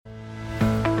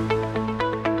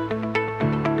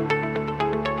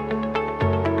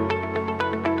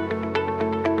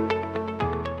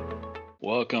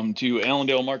Welcome to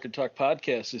Allendale Market Talk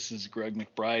Podcast. This is Greg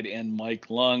McBride and Mike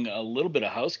Lung. A little bit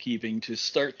of housekeeping to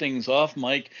start things off,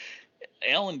 Mike.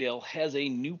 Allendale has a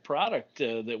new product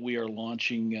that we are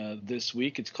launching this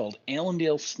week. It's called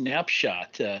Allendale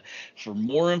Snapshot. For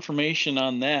more information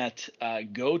on that,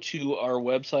 go to our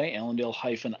website,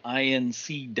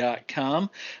 allendale-inc.com.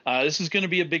 This is going to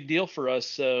be a big deal for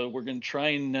us. We're going to try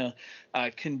and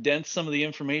condense some of the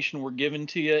information we're giving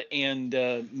to you and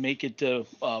make it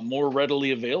more readily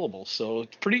available. So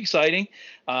it's pretty exciting.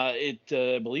 I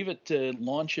believe it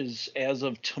launches as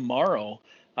of tomorrow.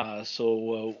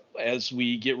 So as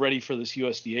we get ready for this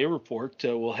USDA report,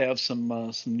 we'll have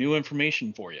some new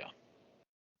information for you.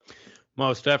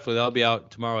 Most definitely. That'll be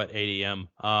out tomorrow at 8 a.m.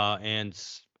 And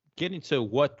getting to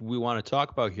what we want to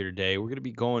talk about here today, we're going to be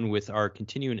going with our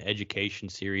continuing education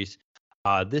series.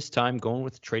 This time going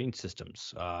with trading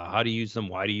systems, how to use them,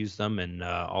 why to use them, and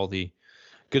all the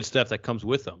good stuff that comes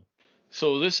with them.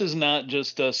 So this is not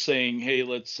just us saying, "Hey,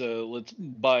 let's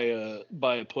buy a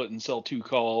put and sell two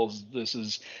calls." This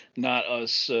is not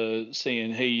us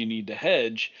saying, "Hey, you need to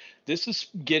hedge." This is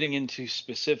getting into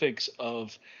specifics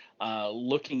of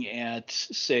looking at,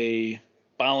 say,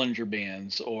 Bollinger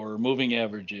Bands or moving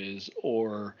averages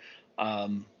or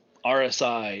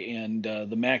RSI and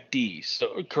the MACD.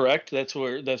 So correct? That's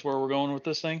where we're going with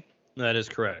this thing. That is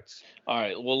correct. All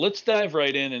right. Well, let's dive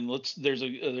right in, and there's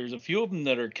a few of them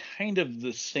that are kind of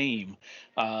the same.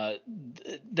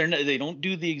 They don't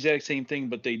do the exact same thing,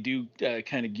 but they do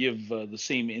kind of give the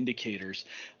same indicators.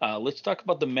 Let's talk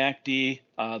about the MACD,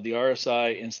 the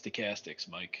RSI, and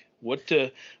stochastics, Mike. What do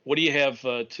you have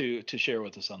to share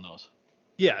with us on those?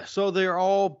 Yeah. So they're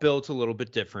all built a little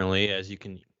bit differently, as you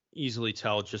can easily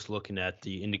tell just looking at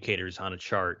the indicators on a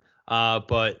chart.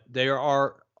 But they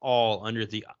are all under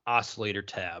the oscillator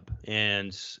tab.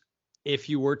 And if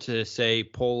you were to say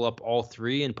pull up all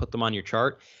three and put them on your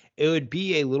chart, it would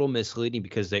be a little misleading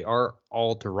because they are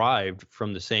all derived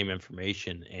from the same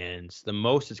information. And the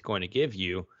most it's going to give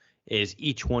you is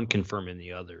each one confirming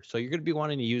the other. So you're going to be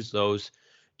wanting to use those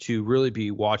to really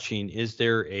be watching, is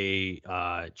there a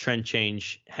trend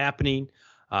change happening?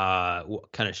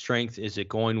 What kind of strength is it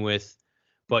going with?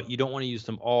 But you don't want to use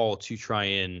them all to try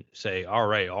and say, all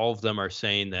right, all of them are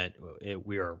saying that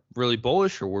we are really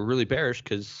bullish or we're really bearish,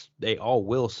 because they all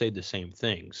will say the same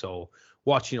thing. So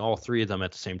watching all three of them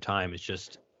at the same time is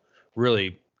just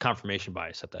really confirmation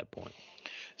bias at that point.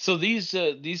 So these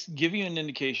give you an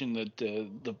indication that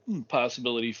the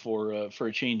possibility for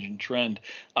a change in trend.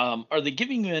 Are they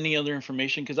giving you any other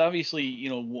information? Because obviously,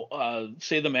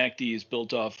 say the MACD is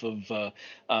built off of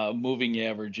moving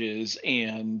averages,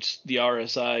 and the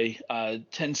RSI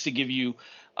tends to give you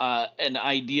an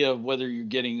idea of whether you're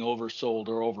getting oversold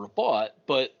or overbought.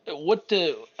 But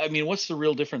what's the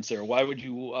real difference there? Why would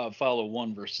you follow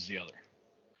one versus the other?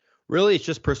 Really, it's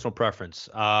just personal preference.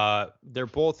 They're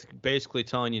both basically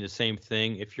telling you the same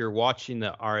thing. If you're watching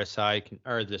the RSI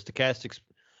or the stochastics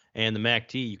and the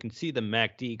MACD, you can see the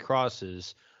MACD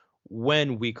crosses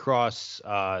when we cross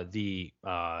the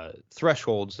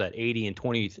thresholds, that 80 and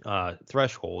 20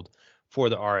 threshold for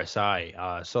the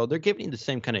RSI. So they're giving you the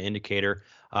same kind of indicator.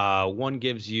 One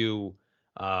gives you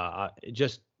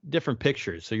just different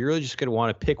pictures. So you're really just going to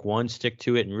want to pick one, stick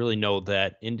to it, and really know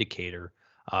that indicator.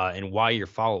 And why you're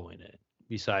following it,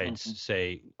 besides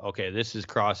say, okay, this is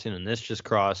crossing and this just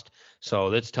crossed, so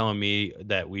that's telling me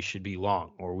that we should be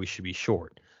long or we should be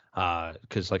short.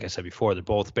 Because like I said before, they're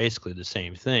both basically the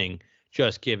same thing,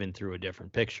 just given through a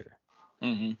different picture.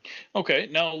 Mm-hmm. Okay,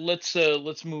 now let's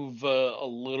move a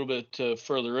little bit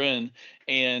further in,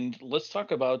 and let's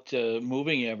talk about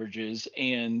moving averages,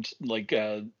 and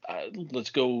let's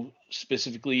go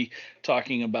specifically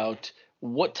talking about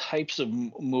what types of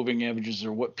moving averages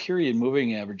or what period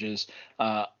moving averages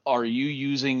are you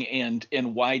using, and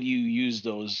why do you use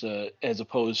those as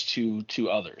opposed to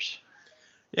others?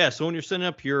 Yeah, so when you're setting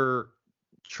up your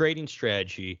trading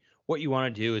strategy, what you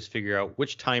want to do is figure out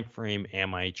which time frame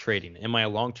am I trading. Am I a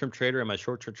long-term trader? Am I a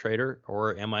short-term trader?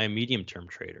 Or am I a medium-term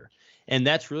trader? And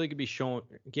that's really going to be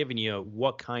giving you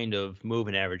what kind of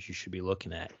moving average you should be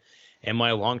looking at. Am I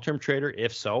a long-term trader?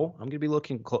 If so, I'm going to be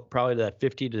looking probably to that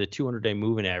 50 to the 200-day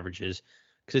moving averages,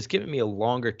 because it's giving me a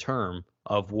longer term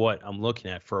of what I'm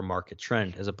looking at for a market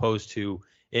trend, as opposed to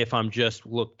if I'm just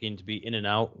looking to be in and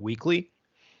out weekly,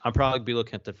 I'm probably be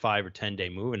looking at the 5 or 10-day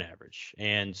moving average.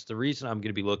 And the reason I'm going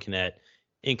to be looking at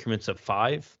increments of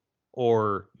 5,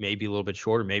 or maybe a little bit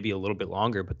shorter, maybe a little bit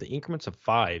longer, but the increments of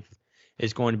 5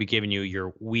 is going to be giving you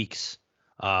your week's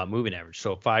moving average.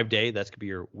 So a 5-day, that's going to be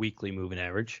your weekly moving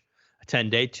average. A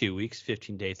 10-day, 2 weeks,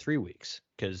 15-day, 3 weeks,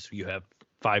 because you have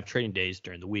 5 trading days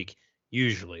during the week,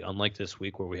 usually, unlike this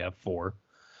week where we have 4.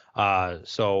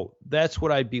 So that's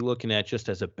what I'd be looking at just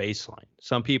as a baseline.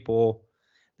 Some people,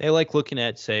 they like looking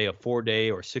at, say, a 4 day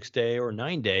or 6 day or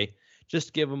 9 day, just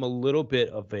to give them a little bit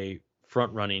of a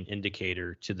front running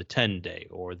indicator to the 10 day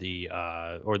or the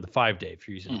 5 day if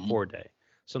you're using a Hmm. 4 day.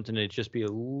 Something to just be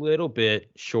a little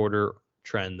bit shorter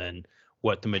trend than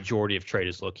what the majority of trade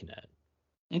is looking at.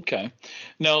 Okay.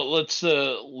 Now let's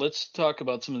talk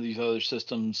about some of these other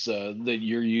systems that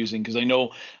you're using, because I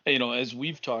know, as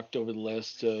we've talked over the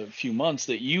last few months,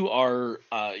 that you're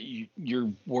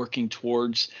working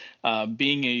towards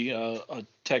being a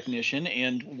technician.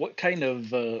 And what kind of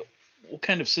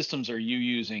systems are you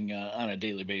using on a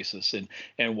daily basis,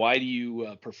 and why do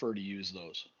you prefer to use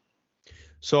those?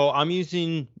 So I'm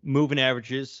using moving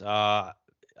averages.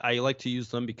 I like to use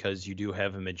them because you do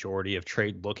have a majority of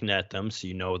trade looking at them. So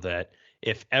you know that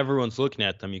if everyone's looking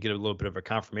at them, you get a little bit of a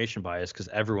confirmation bias because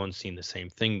everyone's seeing the same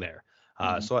thing there.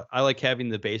 Hmm. So I like having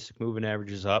the basic moving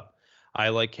averages up. I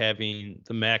like having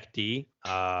the MACD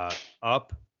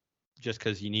up just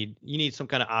because you need some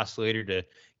kind of oscillator to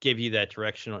give you that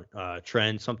directional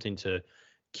trend, something to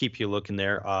keep you looking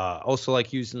there. Also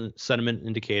like using sentiment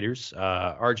indicators.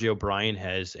 RJ O'Brien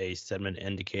has a sentiment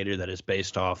indicator that is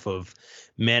based off of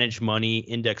managed money,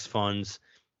 index funds,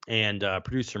 and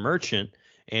producer merchant,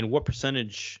 and what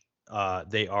percentage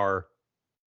they are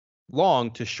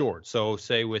long to short. So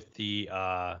say with the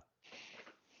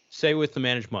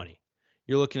managed money,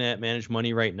 you're looking at managed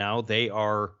money right now. They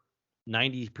are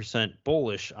 90%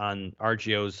 bullish on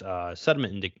RGO's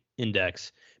sentiment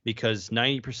index because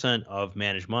 90% of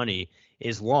managed money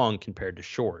is long compared to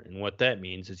short. And what that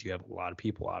means is you have a lot of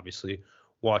people obviously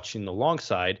watching the long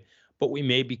side, but we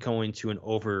may be going to an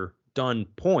overdone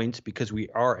point because we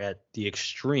are at the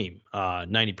extreme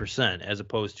 90%, as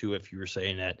opposed to if you were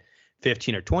saying at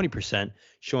 15 or 20%,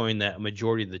 showing that a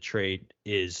majority of the trade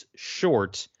is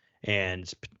short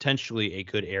and potentially a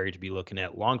good area to be looking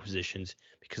at long positions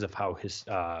because of how his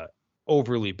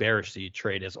overly bearish the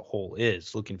trade as a whole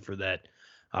is, looking for that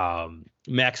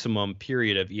maximum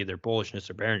period of either bullishness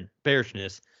or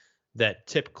bearishness that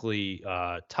typically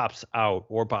tops out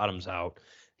or bottoms out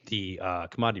the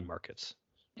commodity markets.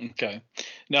 Okay.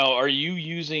 Now, are you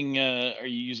using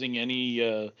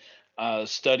any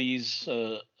studies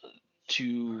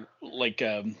to like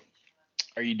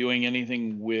are you doing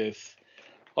anything with,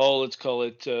 oh, let's call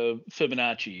it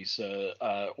Fibonacci's,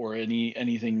 or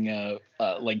anything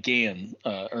like Gann,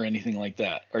 or anything like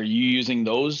that? Are you using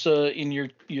those in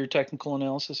your technical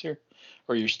analysis here,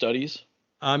 or your studies?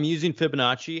 I'm using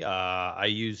Fibonacci. I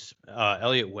use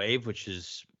Elliott Wave, which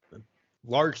is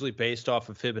largely based off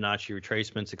of Fibonacci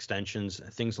retracements, extensions,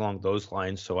 things along those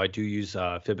lines. So I do use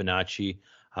Fibonacci,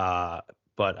 uh,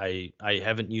 but I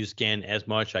haven't used GAN as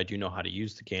much. I do know how to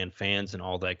use the GAN fans and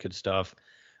all that good stuff,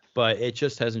 but it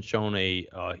just hasn't shown a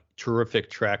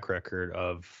terrific track record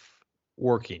of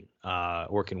working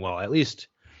well. At least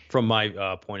from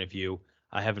my point of view,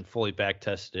 I haven't fully back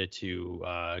tested it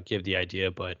to give the idea,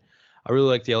 but I really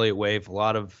like the Elliott Wave. A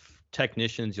lot of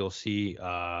technicians you'll see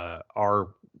are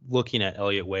looking at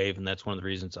Elliott Wave, and that's one of the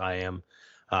reasons I am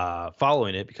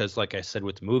following it because, like I said,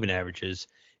 with the moving averages,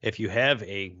 if you have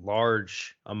a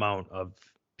large amount of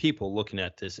people looking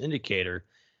at this indicator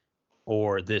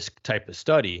or this type of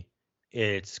study,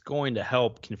 it's going to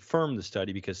help confirm the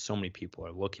study because so many people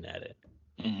are looking at it.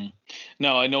 Hmm.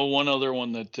 Now, I know one other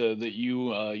one that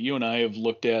you and I have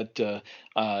looked at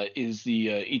is the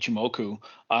Ichimoku.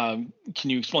 Can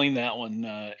you explain that one,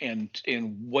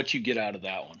 and what you get out of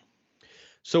that one?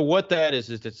 So what that is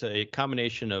it's a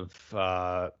combination of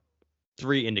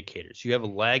three indicators. You have a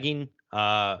lagging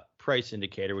price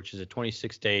indicator, which is a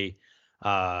 26-day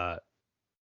uh,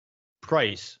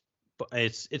 price, but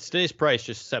it's today's price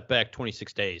just set back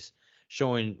 26 days,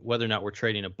 showing whether or not we're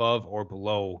trading above or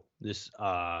below this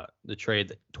the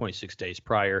trade 26 days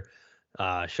prior,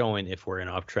 showing if we're in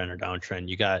an uptrend or downtrend.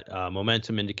 You got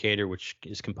momentum indicator, which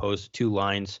is composed of two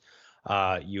lines.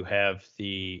 You have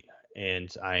the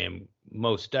and I am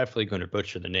most definitely going to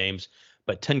butcher the names,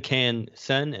 but Tenkan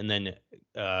Sen and then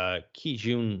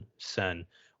Kijun Sen,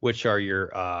 which are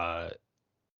your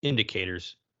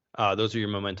indicators. Those are your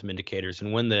momentum indicators.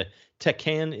 And when the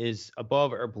Tenkan is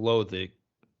above or below the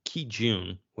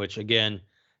Kijun, which again,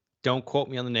 don't quote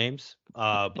me on the names,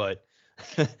 but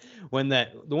when the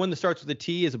one that starts with a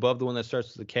T is above the one that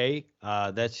starts with a K,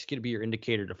 that's going to be your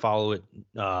indicator to follow it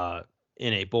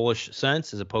in a bullish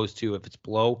sense, as opposed to if it's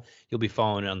below, you'll be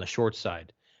following it on the short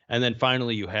side. And then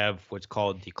finally, you have what's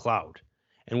called the cloud.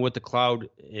 And what the cloud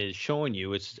is showing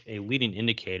you, it's a leading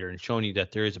indicator and showing you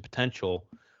that there is a potential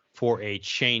for a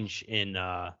change in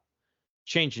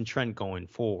trend going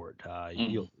forward.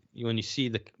 Hmm. when you see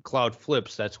the cloud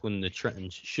flips, that's when the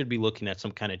trend should be looking at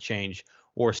some kind of change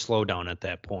or slowdown at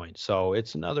that point. So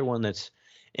it's another one that's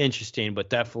interesting, but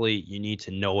definitely you need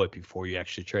to know it before you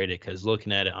actually trade it, because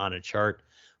looking at it on a chart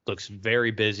looks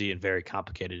very busy and very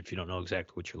complicated if you don't know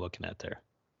exactly what you're looking at there.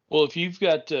 Well, if you've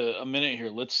got a minute here,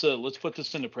 let's put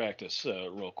this into practice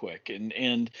real quick,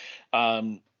 and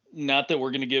um, not that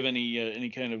we're going to give any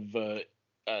kind of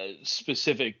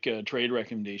specific trade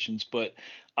recommendations, but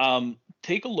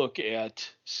take a look at,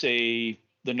 say,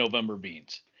 the November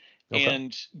beans, Okay.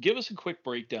 and give us a quick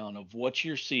breakdown of what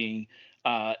you're seeing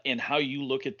and how you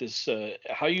look at this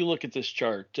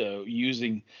chart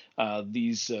using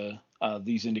these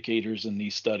indicators and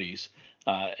these studies,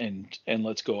 and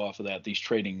let's go off of that, these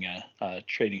trading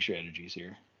strategies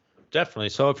here. Definitely.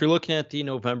 So if you're looking at the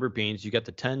November beans, you got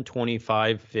the 10,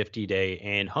 25, 50 day,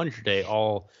 and 100 day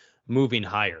all moving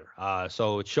higher.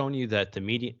 So it's showing you that the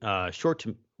median, short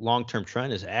to long term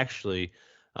trend is actually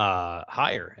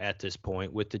higher at this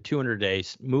point, with the 200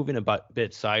 days moving a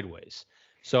bit sideways.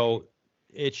 So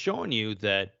it's showing you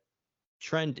that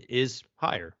trend is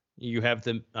higher. You have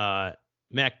the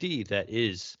MACD that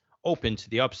is open to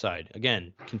the upside,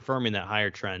 again, confirming that higher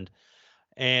trend.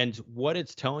 And what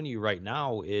it's telling you right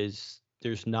now is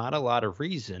there's not a lot of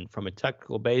reason from a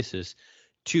technical basis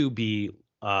to be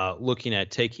looking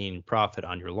at taking profit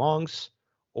on your longs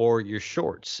or your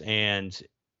shorts. And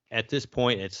at this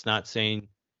point, it's not saying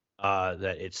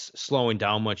that it's slowing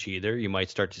down much either. You might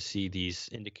start to see these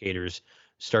indicators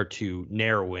start to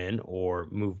narrow in or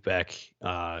move back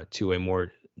to a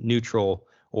more neutral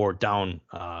or down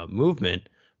movement.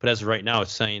 But as of right now,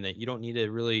 it's saying that you don't need to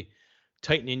really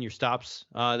tighten in your stops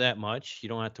that much. You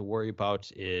don't have to worry about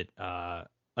it.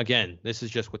 Again, this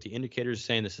is just what the indicator is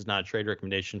saying. This is not a trade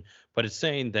recommendation, but it's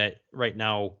saying that right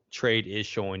now trade is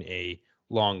showing a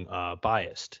long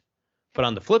biased. But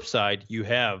on the flip side, you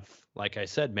have, like I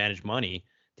said, managed money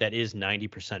that is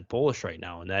 90% bullish right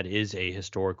now, and that is a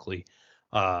historically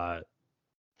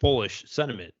bullish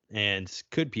sentiment and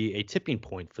could be a tipping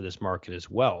point for this market as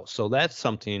well. So that's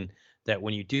something that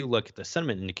when you do look at the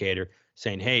sentiment indicator,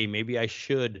 saying, hey, maybe I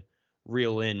should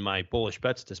reel in my bullish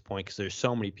bets at this point because there's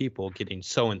so many people getting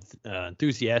so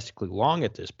enthusiastically long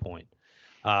at this point.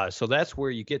 So that's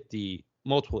where you get the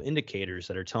multiple indicators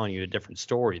that are telling you a different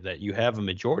story, that you have a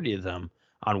majority of them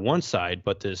on one side,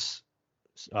 but this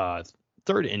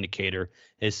third indicator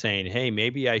is saying, hey,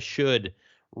 maybe I should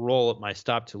roll up my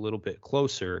stop to a little bit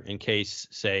closer in case,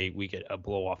 say, we get a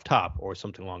blow off top or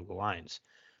something along the lines.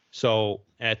 So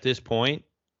at this point,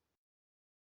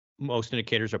 most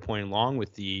indicators are pointing long,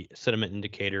 with the sentiment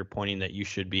indicator pointing that you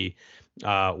should be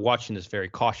watching this very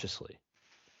cautiously.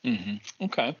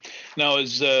 Okay. Now,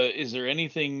 is there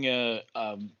anything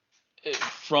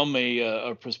from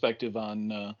a perspective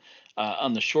on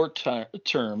the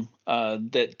term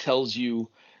that tells you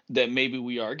that maybe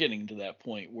we are getting to that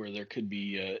point where there could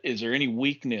be? Is there any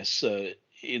weakness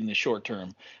in the short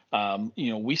term?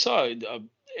 We saw.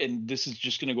 And this is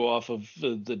just going to go off of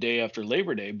the day after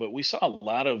Labor Day, but we saw a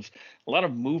lot of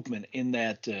movement in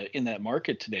that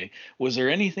market today. Was there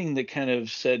anything that kind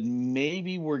of said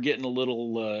maybe we're getting a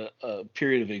little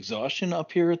period of exhaustion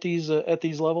up here at these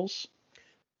levels?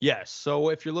 Yes. So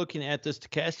if you're looking at the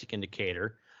stochastic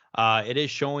indicator, it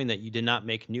is showing that you did not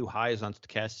make new highs on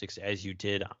stochastics as you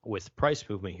did with price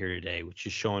movement here today, which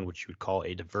is showing what you would call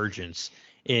a divergence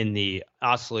in the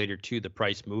oscillator to the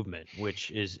price movement,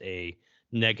 which is a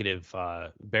negative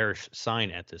bearish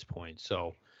sign at this point.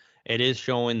 So it is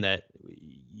showing that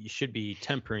you should be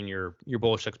tempering your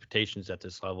bullish expectations at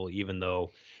this level, even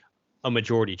though a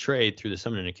majority trade through the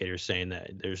sentiment indicator is saying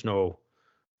that there's no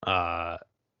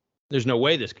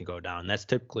way this can go down. That's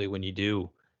typically when you do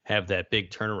have that big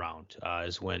turnaround,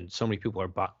 is when so many people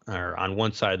are on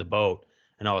one side of the boat,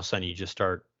 and all of a sudden you just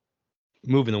start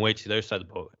moving the weight to the other side of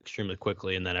the boat extremely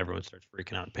quickly, and then everyone starts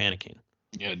freaking out and panicking.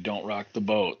 Yeah, don't rock the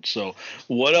boat. So,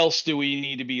 what else do we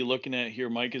need to be looking at here,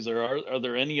 Mike? Are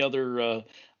there any other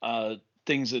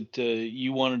things that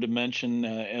you wanted to mention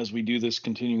as we do this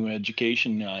continuing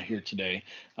education here today?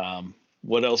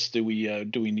 What else do we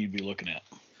need to be looking at?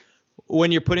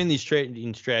 When you're putting these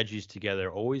trading strategies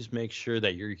together, always make sure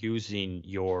that you're using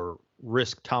your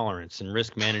risk tolerance and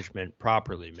risk management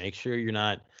properly. Make sure you're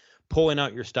not pulling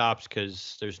out your stops,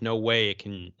 because there's no way it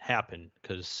can happen.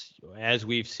 Because as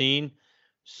we've seen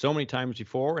so many times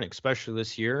before, and especially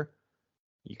this year,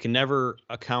 you can never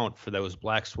account for those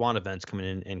black swan events coming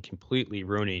in and completely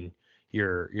ruining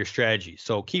your strategy.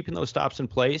 So keeping those stops in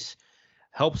place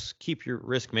helps keep your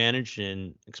risk managed,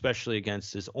 and especially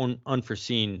against this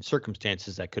unforeseen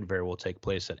circumstances that could very well take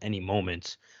place at any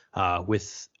moment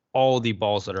with all the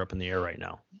balls that are up in the air right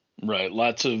now. Right.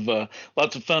 Lots of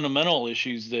fundamental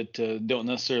issues that don't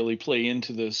necessarily play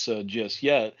into this just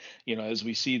yet. You know, as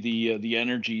we see the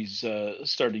energies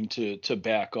starting to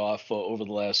back off over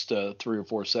the last 3 or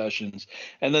 4 sessions,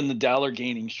 and then the dollar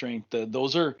gaining strength.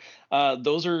 Those are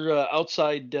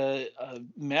outside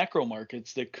macro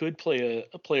markets that could play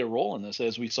a role in this,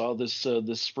 as we saw this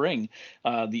spring.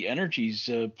 The energies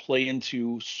play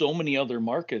into so many other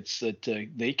markets that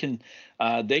they can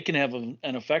have an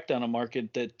effect on a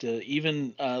market that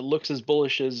even looks as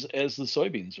bullish as the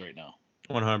soybeans right now.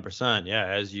 100%. Yeah,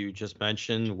 as you just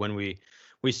mentioned, when we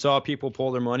saw people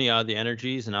pull their money out of the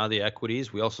energies and out of the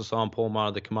equities, we also saw them pull them out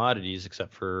of the commodities.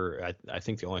 Except for I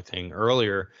think the only thing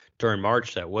earlier during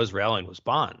March that was rallying was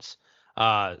bonds.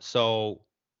 So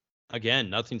again,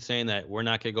 nothing saying that we're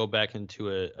not going to go back into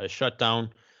a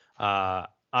shutdown out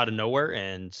of nowhere,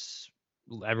 and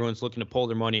everyone's looking to pull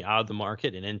their money out of the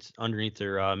market and underneath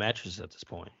their mattresses at this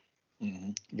point.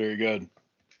 Very good.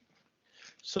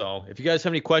 So if you guys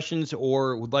have any questions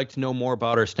or would like to know more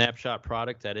about our snapshot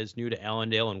product that is new to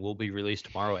Allendale and will be released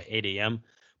tomorrow at 8 a.m.,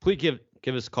 please give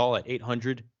us a call at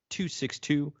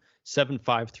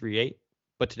 800-262-7538.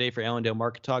 But today for Allendale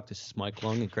Market Talk, this is Mike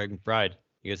Lung and Craig McBride.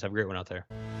 You guys have a great one out there.